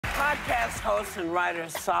Podcast host and writer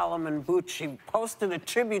Solomon Bucci posted a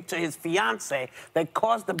tribute to his fiance that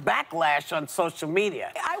caused a backlash on social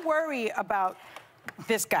media. I worry about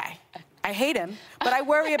this guy. I hate him, but I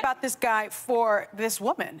worry about this guy for this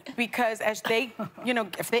woman because as they, you know,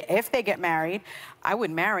 if they get married, I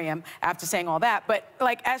wouldn't marry him after saying all that. But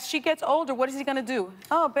like as she gets older, what is he gonna do?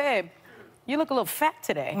 Oh, babe, you look a little fat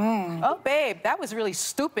today. Oh, babe, that was really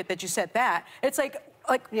stupid that you said that. It's like,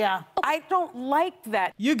 yeah, I don't like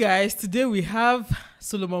that. You guys, today we have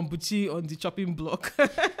Solomon Bucci on the chopping block.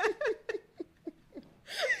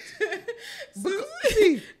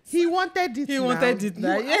 See, he wanted it. He wanted it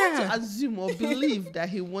now. I want to assume or believe that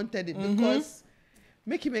he wanted it because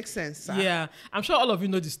make it make sense. Sir. Yeah, I'm sure all of you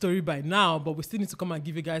know the story by now, but we still need to come and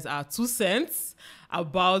give you guys our 2 cents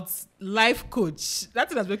about life coach. That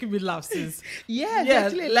thing that's making me laugh since. yeah,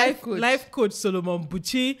 life coach. Life coach Solomon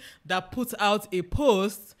Bucci that put out a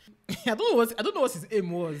post. I don't know what his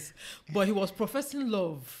aim was, but he was professing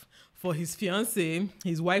love for his fiance,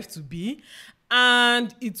 his wife to be,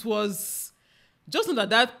 and it was. Just know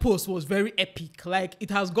that post was very epic. Like, it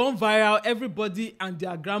has gone viral. Everybody and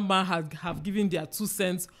their grandma have given their 2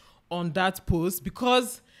 cents on that post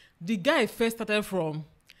because the guy first started from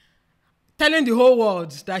telling the whole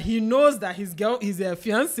world that he knows that his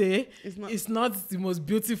fiance is not the most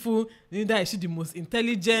beautiful, neither is she the most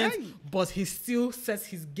intelligent, but he still sets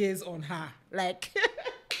his gaze on her. Like,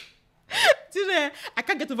 I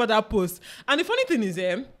can't get over that post. And the funny thing is,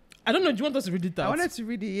 I don't know, do you want us to read it out? I wanted to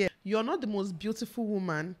read it, yeah. You're not the most beautiful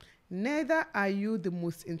woman, neither are you the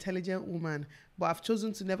most intelligent woman, but I've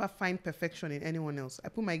chosen to never find perfection in anyone else. I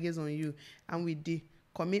put my gaze on you, and with the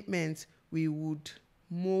commitment, we would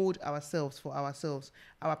mold ourselves for ourselves.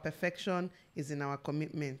 Our perfection is in our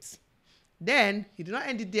commitment. Then, he did not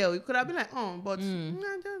end it there. He could have been like, oh, but you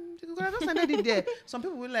could have just ended it there. Some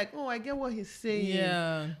people were like, oh, I get what he's saying.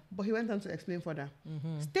 Yeah. But he went on to explain further.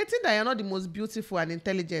 Stating that you're not the most beautiful and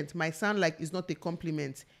intelligent might sound like it's not a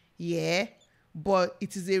compliment. Yeah, but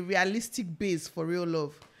it is a realistic base for real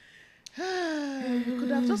love. You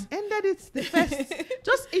could have just ended it the first.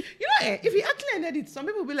 If he actually ended it, some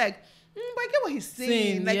people will be like, but I get what he's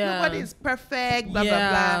saying. Like, nobody is perfect, blah, blah,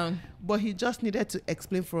 blah. But he just needed to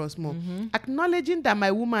explain for us more. Acknowledging that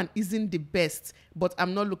my woman isn't the best, but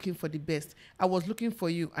I'm not looking for the best. I was looking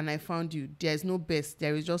for you and I found you. There is no best.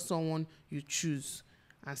 There is just someone you choose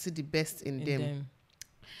and see the best in them.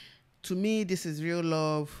 To me, this is real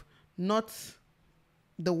love, not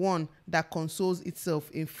the one that consoles itself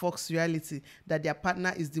in Fox reality that their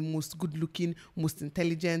partner is the most good-looking, most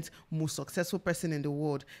intelligent, most successful person in the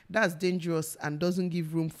world. That's dangerous and doesn't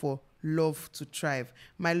give room for love to thrive.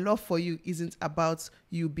 My love for you isn't about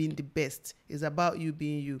you being the best. It's about you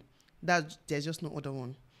being you. There's just no other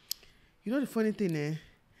one. You know the funny thing,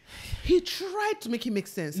 he tried to make it make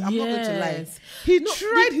sense. I'm not going to lie. He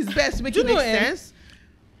tried his best to make it make sense.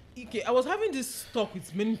 Okay, I was having this talk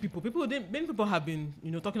with many people. Many people have been,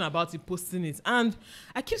 talking about it, posting it, and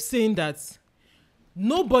I keep saying that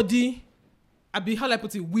nobody, how I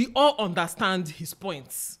put it, we all understand his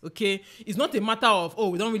points. Okay, it's not a matter of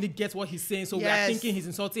we don't really get what he's saying, so we are thinking he's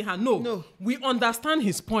insulting her. No, we understand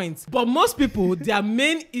his points. But most people, their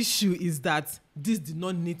main issue is that this did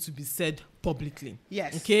not need to be said publicly.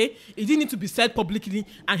 Yes. Okay, it didn't need to be said publicly,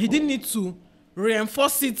 and he didn't need to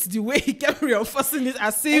reinforce it the way he kept reinforcing it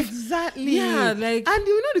as if exactly. Yeah, like, and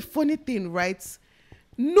you know the funny thing, right?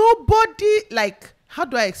 Nobody, like, how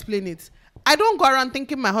do I explain it? I don't go around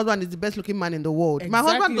thinking my husband is the best looking man in the world. Exactly.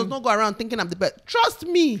 My husband does not go around thinking I'm the best. Trust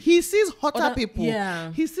me, he sees hotter people.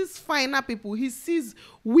 Yeah. He sees finer people. He sees,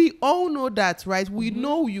 we all know that, right? We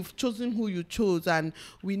know you've chosen who you chose, and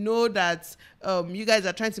we know that you guys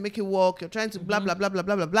are trying to make it work. You're trying to blah, blah, blah, blah,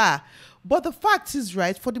 blah, blah, blah. But the fact is,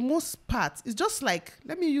 right, for the most part, it's just like,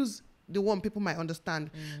 let me use the one people might understand.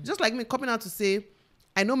 Just like me coming out to say,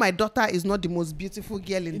 I know my daughter is not the most beautiful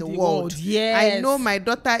girl in the world. Yes. I know my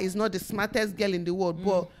daughter is not the smartest girl in the world.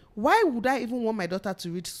 But why would I even want my daughter to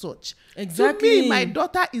read such? Exactly. To me, my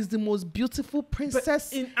daughter is the most beautiful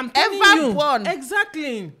princess ever born.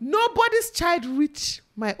 Exactly. Nobody's child reach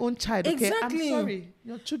my own child. Okay, exactly. I'm sorry.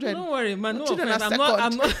 Your children. Don't worry, man. No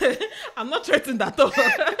offense. I'm not threatened at all. Do you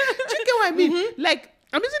get what I mean? Like,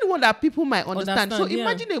 I'm using the one that people might understand. So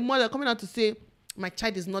imagine a mother coming out to say, my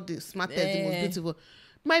child is not the smartest, the most beautiful.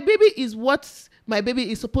 My baby is what my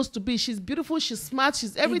baby is supposed to be. She's beautiful, she's smart,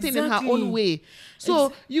 she's everything in her own way.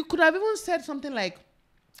 So you could have even said something like,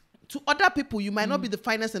 to other people, you might not be the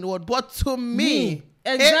finest in the world, but to me,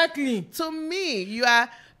 exactly. To me, you are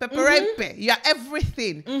Peperepe. You are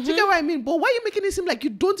everything. Do you get what I mean? But why are you making it seem like you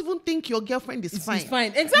don't even think your girlfriend is fine? It's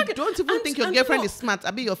fine. Exactly. You don't even think your girlfriend is smart.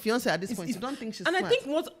 I mean, your fiance at this point. You don't think she's smart. And I think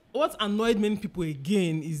what annoyed many people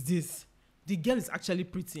again is this. The girl is actually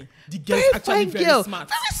pretty. The girl is actually very smart.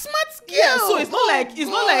 Very smart girl. Yeah, so it's not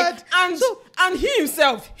like and he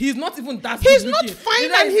himself, he's not even that good. He's not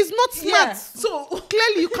fine and he's not smart. Yeah. So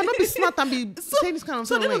clearly you cannot be smart and be saying this kind of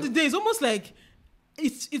So thing. at the end of the day, it's almost like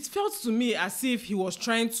it felt to me as if he was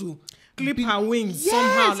trying to clip her wings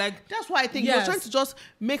somehow. Like that's why I think he was trying to just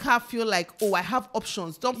make her feel like, oh, I have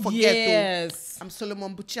options. Don't forget, though, I'm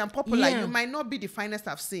Solomon Buchi. I'm popular. You might not be the finest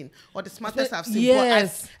I've seen or the smartest I've seen,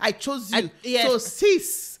 but I chose you. So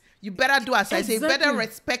sis, you better do as I say. You better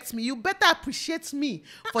respect me. You better appreciate me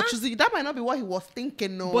for choosing you. That might not be what he was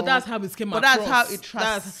thinking, no. But that's how it came across. But that's how it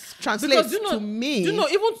translates to me. You know,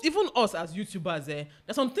 even us as YouTubers, there's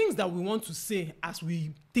some things that we want to say as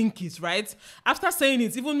we think it, right? After saying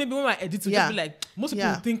it, even maybe when I edit, we'll be like, most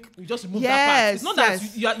people think you just remove that part. It's not that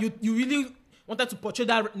you really wanted to portray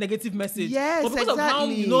that negative message. Yes, but because of how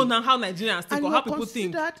you know now how Nigerians think or how people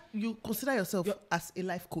think. You consider yourself as a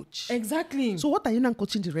life coach. Exactly. So what are you now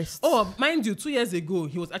coaching the rest? Oh, mind you, 2 years ago,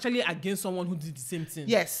 he was actually against someone who did the same thing.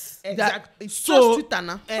 Yes. Exactly. So, trust Twitter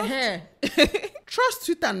now. Trust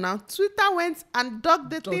Twitter now. Twitter went and dug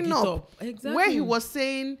the thing up. Exactly. Where he was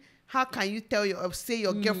saying, how can you say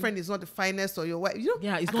your girlfriend is not the finest or your wife? You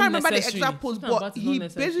know, I can't remember the exact post, but he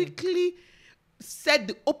basically said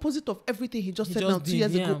the opposite of everything he just said now 2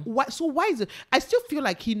 years ago. Why is it? I still feel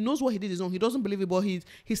like he knows what he did is wrong. He doesn't believe it, but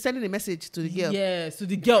he's sending a message to the girl. Yes, to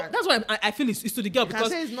the girl. That's why I feel it's to the girl, because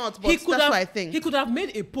say it's not, but that's what I think. He could have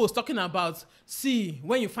made a post talking about, see,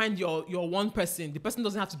 when you find your one person, the person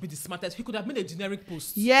doesn't have to be the smartest. He could have made a generic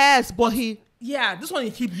post. Yes, but this one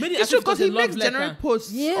he made it. It's true, because he makes generic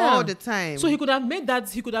posts all the time. So he could have made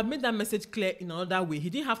that message clear in another way. He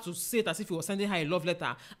didn't have to say it as if he was sending her a love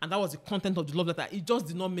letter, and that was the content of the love letter. It just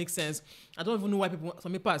did not make sense. I don't even know why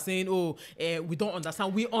some people are saying, we don't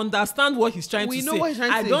understand. We understand what he's trying to say. What he's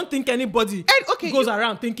trying to say. I don't think anybody goes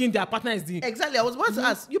around thinking their partner is the... Exactly. I was about to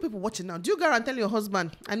ask, you people watching now, do you go around and tell your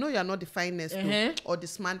husband, I know you're not the finest or the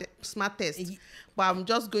smartest, but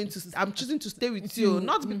I'm choosing to stay with you.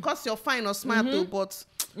 Not because you're fine or smart, but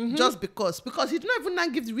just because he did not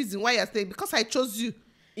even give the reason why you're staying, because I chose you.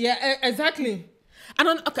 Yeah, exactly.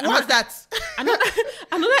 What's that?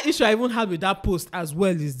 Another issue I even had with that post as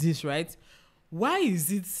well is this, right? Why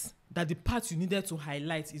is it that the part you needed to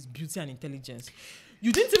highlight is beauty and intelligence?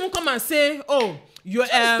 You didn't even come and say, you're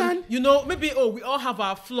maybe we all have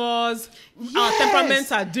our flaws, our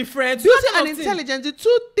temperaments are different. Beauty and intelligence, the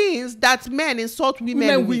two things that men insult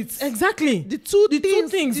women with. Exactly. The two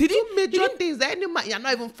things. The two major things that any man, you're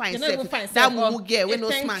not even fine. That mumu girl, we no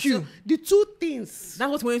smart. So the two things. That's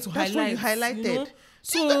what we want to highlight. That's what you highlighted. You know?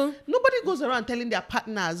 So nobody goes around telling their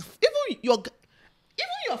partners, even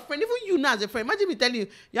your friend, even you now as a friend, imagine me telling you,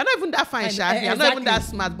 you're not even that fine, you're not even that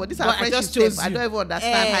smart, but this is our friendship. I don't even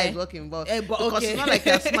understand how it's working, but because it's not like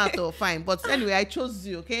you're smart or fine. But anyway, I chose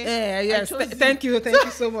you, okay? Yes. Thank you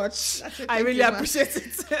so much. I really appreciate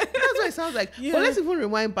it. That's what it sounds like. But let's even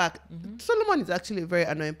rewind back. Solomon is actually a very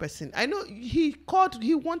annoying person. I know he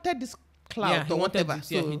wanted this clout or whatever.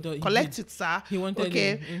 Collect it, sir. He wanted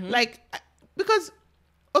it. Like, because,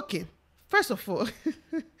 first of all,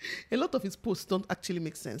 a lot of his posts don't actually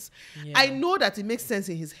make sense. Yeah. I know that it makes sense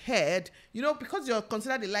in his head, because you're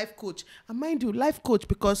considered a life coach. And mind you, life coach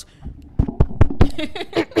because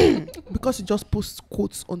he just posts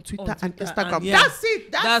quotes on Twitter and Instagram.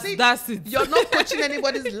 And That's it. You're not coaching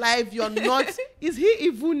anybody's life. You're not. Is he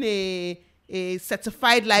even a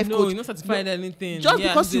certified life coach? No, he's not certified anything. Just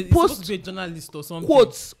because you post to be a journalist or something.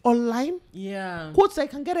 Quotes online. Yeah. Quotes I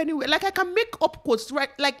can get anywhere. Like I can make up quotes right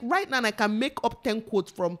now. I can make up 10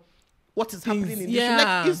 quotes from what is happening in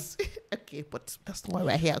this. Okay, but that's not why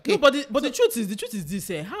we're here. Okay. No, but the truth is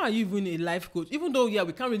this. How are you even a life coach? Even though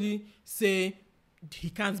we can't really say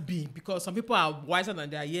he can't be, because some people are wiser than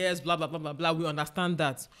their years, blah blah blah blah blah. We understand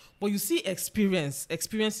that, but you see, experience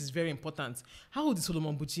is very important. How old is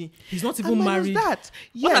Solomon Buchi? He's not even married.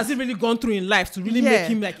 What has he really gone through in life to really make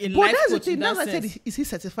him like a life coach? But that's the thing. That's why I said, is he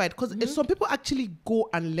certified? Because some people actually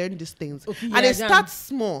go and learn these things, and they start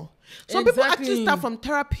small. Some people actually start from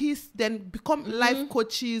therapists, then become life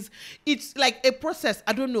coaches. It's like a process.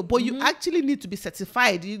 I don't know, but you actually need to be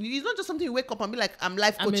certified. It's not just something you wake up and be like, I'm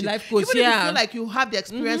life coaching. I'm a life coach. Even if you feel like you have the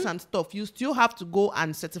experience and stuff, you still have to go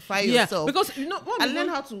and certify yourself. Because and learn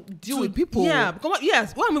how to deal with people. Yeah,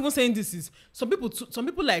 because what I'm even saying this is some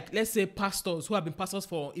people like, let's say, pastors who have been pastors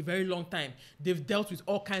for a very long time. They've dealt with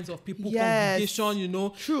all kinds of people,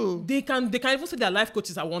 congregation, True. They can even say they're life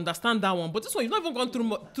coaches. I will understand that one, but this one you've not even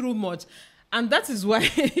gone through much. And that is why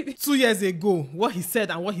 2 years ago, what he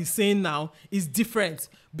said and what he's saying now is different.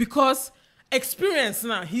 Because experience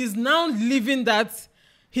now, he's now living that.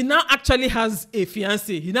 He now actually has a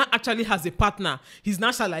fiance. He now actually has a partner. He's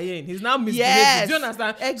now shalayen. He's now misbehaving. Yes, do you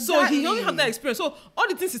understand? exactly. So he only has that experience. So all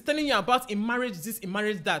the things he's telling you about in marriage this, in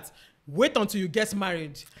marriage that, wait until you get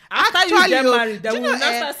married. After you get married, then we will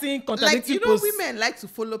now start seeing contradictory posts. Women like to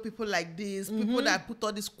follow people like this, people that put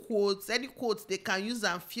all these quotes, any quotes they can use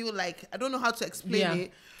and feel like, I don't know how to explain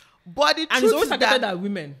it. But the truth it's always is targeted at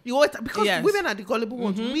women. Because women are the gullible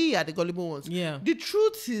ones. We are the gullible ones. Yeah. The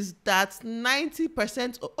truth is that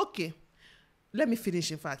 90%, okay, let me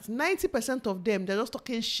finish in fact. 90% of them, they're just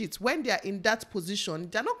talking shit. When they are in that position,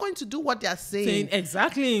 they're not going to do what they're saying.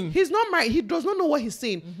 Exactly. He's not married. He does not know what he's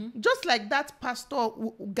saying. Just like that pastor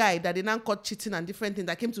guy that they now caught cheating and different things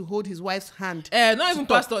that came to hold his wife's hand. Not even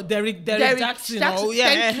pastor, Derek Jackson.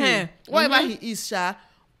 Thank you. Whatever he is, Sha.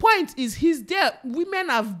 Point is, he's there. Women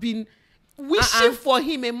have been wishing for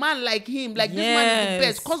him, a man like him, like this man is the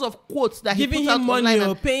best, because of quotes that giving he puts out money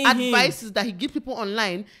online, paying advices that he gives people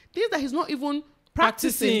online, things that he's not even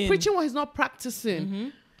practicing. Preaching what he's not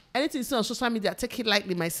practicing. Anything you see on social media, take it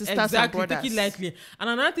lightly, my sisters and brothers. Take it lightly. And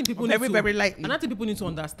another thing people very lightly. Another thing people need to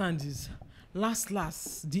understand is,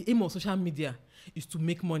 the aim of social media is to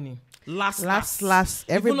make money. Last.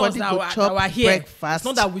 Everybody go chop breakfast. It's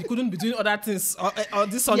not that we couldn't be doing other things or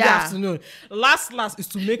this Sunday afternoon. Last is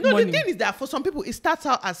to make money. The thing is that for some people it starts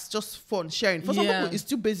out as just fun sharing. For some people it's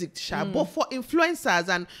still basic share. But for influencers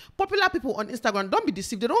and popular people on Instagram, don't be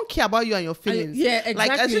deceived. They don't care about you and your feelings. Exactly.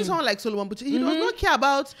 Like I see someone like Solomon Buchi, he does not care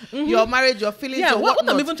about your marriage, your feelings. Yeah, or what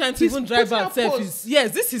I'm even trying to even drive out is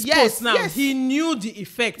this is post now. He knew the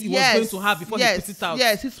effect he was going to have before he put it out.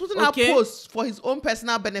 Yes, he's putting out posts for his own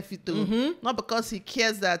personal benefit too. Not because he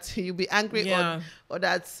cares that you'll be angry or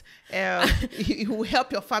that he will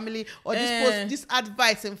help your family, or this post, this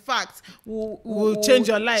advice in fact will change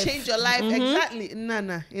your life. Exactly.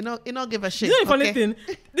 Nah, you know, give a shit. You know the funny thing,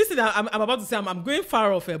 this thing I'm about to say, I'm going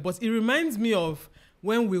far off here, but it reminds me of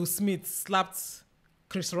when Will Smith slapped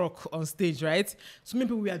Chris Rock on stage, right? So many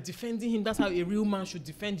people were defending him. That's how a real man should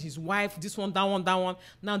defend his wife. This one, that one, that one.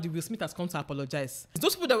 Now the Will Smith has come to apologize.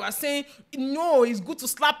 Those people that were saying, no, it's good to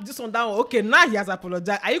slap this one, that one. Okay, now he has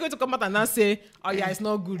apologized. Are you going to come out and now say, oh yeah, it's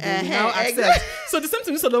not good? Now accept. So the same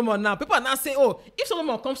thing with Solomon now. People are now saying, oh, if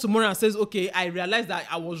Solomon comes tomorrow and says, okay, I realized that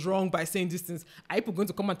I was wrong by saying these things, are people going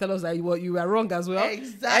to come and tell us that you were wrong as well?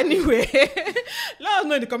 Exactly. Anyway, let us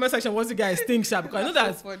know in the comment section what you guys think, Sha,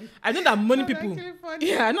 because I know that many people.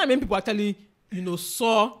 Yeah, I know many people actually,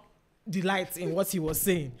 saw the light in what he was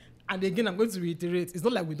saying. And again, I'm going to reiterate, it's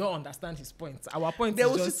not like we don't understand his point. Our point they is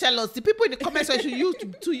will just... tell us, the people in the comment section, you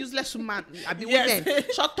two useless women, women,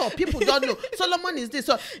 shut up, people don't know. Solomon is this.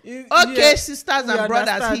 So, okay, sisters and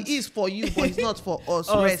brothers, he is for you, but he's not for us.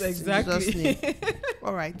 Rest, exactly. In Jesus' name.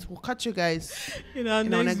 All right, we'll catch you guys in our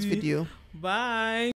next video. Bye.